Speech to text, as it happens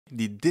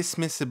the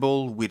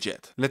Dismissible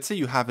Widget. Let's say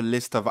you have a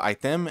list of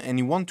items and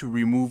you want to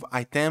remove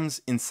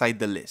items inside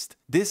the list.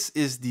 This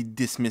is the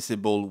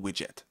Dismissible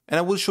Widget. And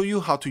I will show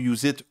you how to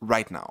use it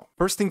right now.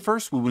 First thing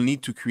first, we will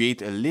need to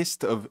create a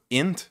list of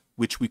int,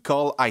 which we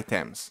call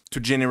items. To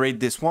generate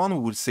this one, we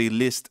will say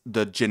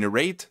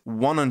list.generate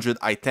 100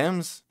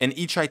 items, and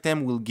each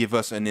item will give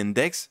us an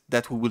index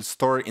that we will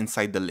store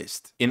inside the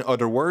list. In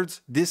other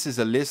words, this is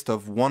a list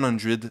of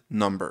 100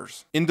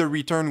 numbers. In the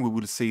return, we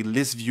will say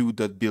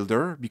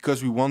listView.builder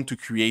because we want to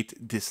create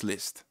this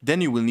list.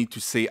 Then you will need to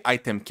say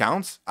item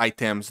counts,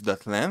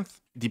 items.length.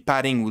 The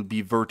padding will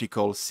be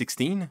vertical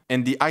 16,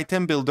 and the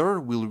item builder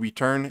will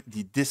return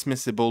the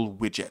Dismissible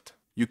Widget.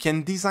 You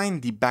can design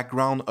the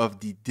background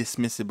of the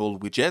Dismissible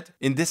Widget.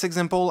 In this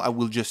example, I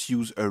will just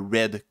use a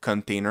red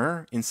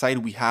container. Inside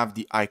we have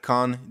the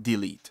icon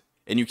delete.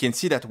 And you can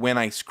see that when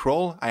I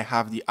scroll, I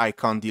have the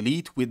icon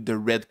delete with the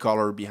red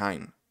color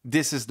behind.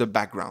 This is the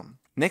background.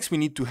 Next, we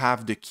need to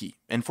have the key.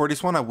 And for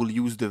this one, I will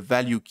use the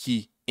value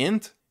key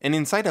int. And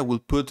inside I will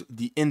put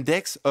the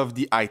index of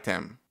the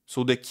item.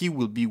 So the key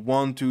will be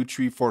 1, 2,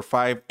 3, 4,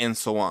 5, and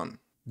so on.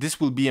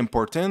 This will be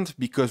important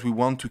because we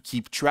want to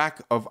keep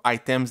track of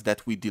items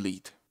that we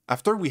delete.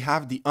 After we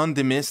have the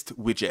undemissed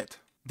widget.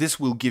 This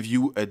will give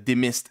you a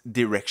demissed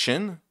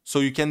direction, so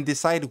you can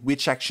decide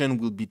which action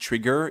will be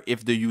triggered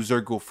if the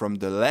user go from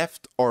the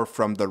left or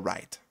from the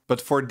right. But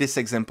for this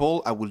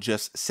example, I will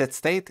just set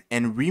state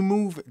and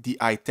remove the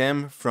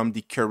item from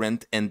the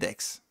current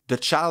index. The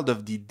child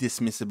of the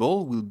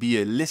dismissible will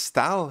be a list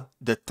style,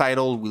 the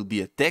title will be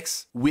a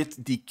text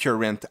with the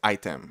current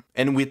item.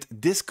 And with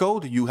this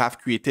code, you have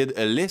created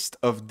a list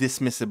of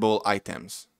dismissible items.